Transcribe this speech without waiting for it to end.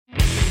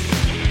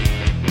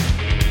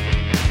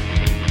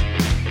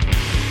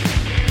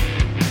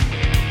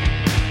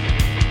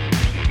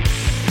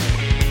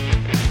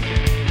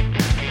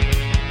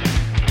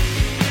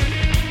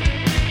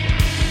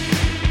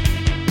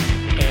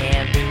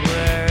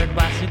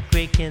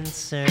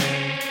concern.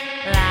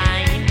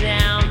 Lying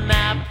down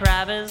my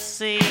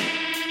privacy,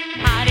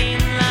 hiding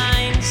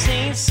lines,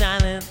 sing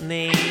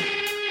silently.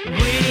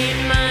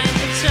 Reading minds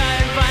of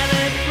tired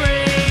violet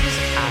praise.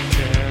 I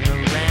turn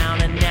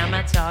around and now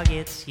my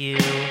target's you.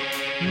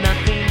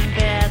 Nothing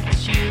that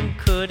you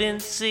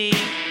couldn't see.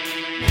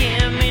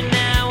 Hear me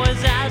now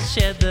as I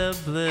shed the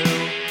blue.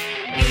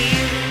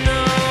 Even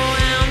though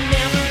I'll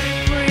never be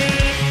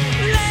free,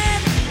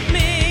 let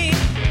me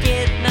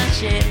get my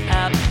shit